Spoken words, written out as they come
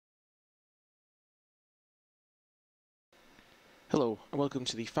Hello and welcome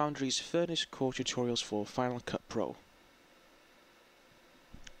to the Foundry's FurnaceCore tutorials for Final Cut Pro.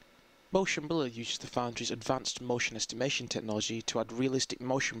 Motion blur uses the Foundry's advanced motion estimation technology to add realistic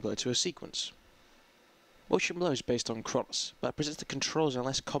motion blur to a sequence. Motion blur is based on Chronos, but presents the controls in a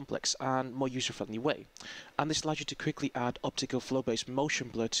less complex and more user-friendly way, and this allows you to quickly add optical flow-based motion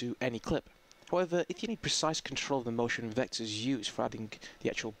blur to any clip. However, if you need precise control of the motion vectors used for adding the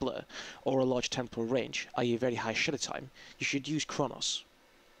actual blur, or a large temporal range, i.e. a very high shutter time, you should use Chronos.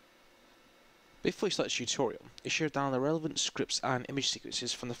 Before you start the tutorial, you should download the relevant scripts and image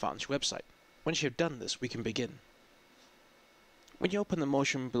sequences from the Foundry website. Once you have done this, we can begin. When you open the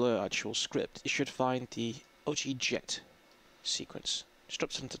motion blur actual script, you should find the OG-Jet sequence. Just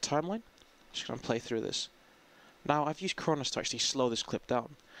drop it into timeline. I'm just going to play through this. Now, I've used Chronos to actually slow this clip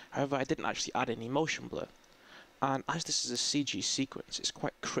down. However, I didn't actually add any motion blur. And as this is a CG sequence, it's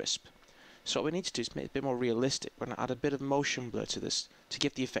quite crisp. So what we need to do is make it a bit more realistic. We're going to add a bit of motion blur to this to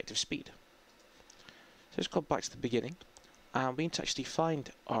give the effect of speed. So let's go back to the beginning. And we need to actually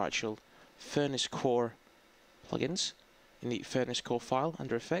find our actual FurnaceCore plugins in the FurnaceCore file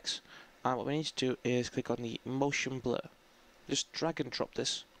under Effects. And what we need to do is click on the motion blur. Just drag and drop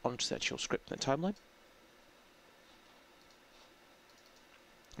this onto the actual script in the timeline.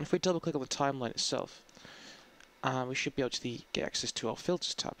 If we double click on the timeline itself, we should be able to get access to our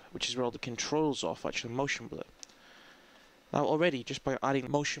filters tab, which is where all the controls are for actual motion blur. Now already, just by adding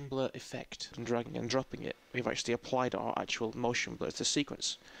motion blur effect and dragging and dropping it, we've actually applied our actual motion blur to the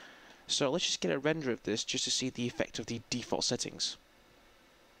sequence. So let's just get a render of this just to see the effect of the default settings.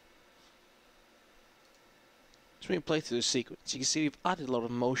 So when you play through the sequence, you can see we've added a lot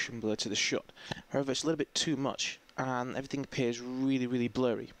of motion blur to the shot. However, it's a little bit too much, and everything appears really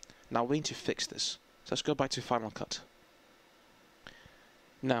blurry. Now we need to fix this. So let's go back to Final Cut.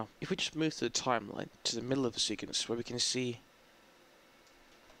 Now, if we just move to the timeline, to the middle of the sequence, where we can see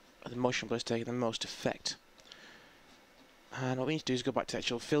the motion blur is taking the most effect. And what we need to do is go back to the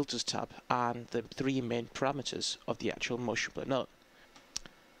actual Filters tab and the three main parameters of the actual motion blur node.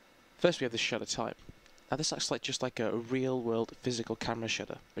 First we have the shutter time. Now this acts just like a real-world physical camera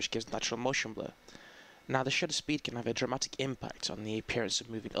shutter, which gives natural motion blur. Now the shutter speed can have a dramatic impact on the appearance of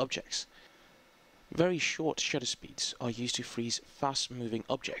moving objects. Very short shutter speeds are used to freeze fast-moving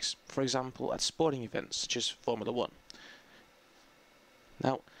objects, for example at sporting events such as Formula 1.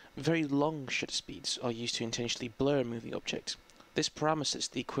 Now, very long shutter speeds are used to intentionally blur a moving object. This parameter is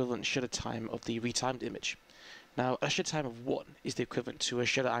the equivalent shutter time of the retimed image. Now, a shutter time of 1 is the equivalent to a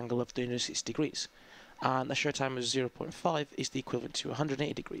shutter angle of 360 degrees, and a shutter time of 0.5 is the equivalent to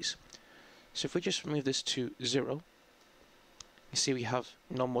 180 degrees. So if we just move this to 0, you see we have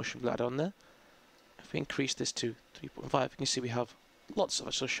no motion blur on there. If we increase this to 3.5, you can see we have lots of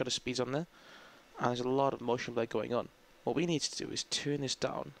actual shutter speeds on there, and there's a lot of motion blur going on. What we need to do is turn this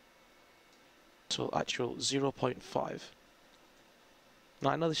down to actual 0.5. Now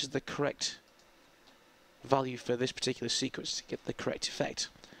I know this is the correct value for this particular sequence to get the correct effect,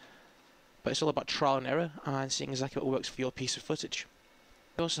 but it's all about trial and error and seeing exactly what works for your piece of footage.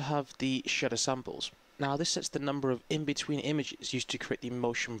 We also have the shutter samples. Now this sets the number of in-between images used to create the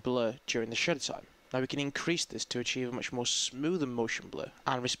motion blur during the shutter time. Now we can increase this to achieve a much more smoother motion blur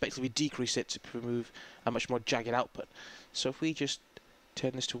and respectively decrease it to remove a much more jagged output. So if we just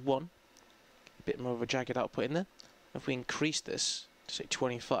turn this to 1, a bit more of a jagged output in there. If we increase this to say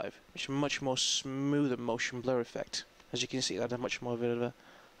 25, which is a much more smoother motion blur effect. As you can see, that had much more of a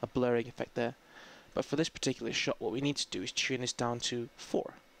blurring effect there. But for this particular shot, what we need to do is tune this down to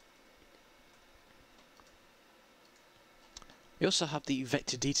 4. We also have the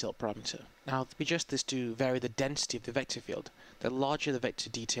vector detail parameter. Now, we adjust this to vary the density of the vector field. The larger the vector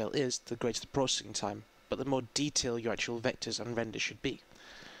detail is, the greater the processing time, but the more detailed your actual vectors and renders should be.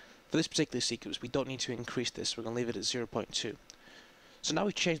 For this particular sequence, we don't need to increase this, we're going to leave it at 0.2. So now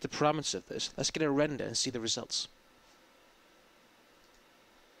we've changed the parameters of this, let's get a render and see the results.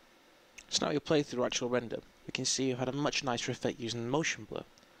 So now we play through our actual render. We can see we've had a much nicer effect using motion blur.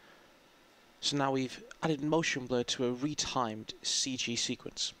 So now we've added motion blur to a retimed CG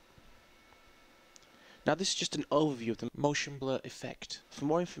sequence. Now this is just an overview of the motion blur effect. For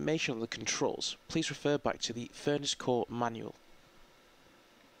more information on the controls, please refer back to the FurnaceCore manual.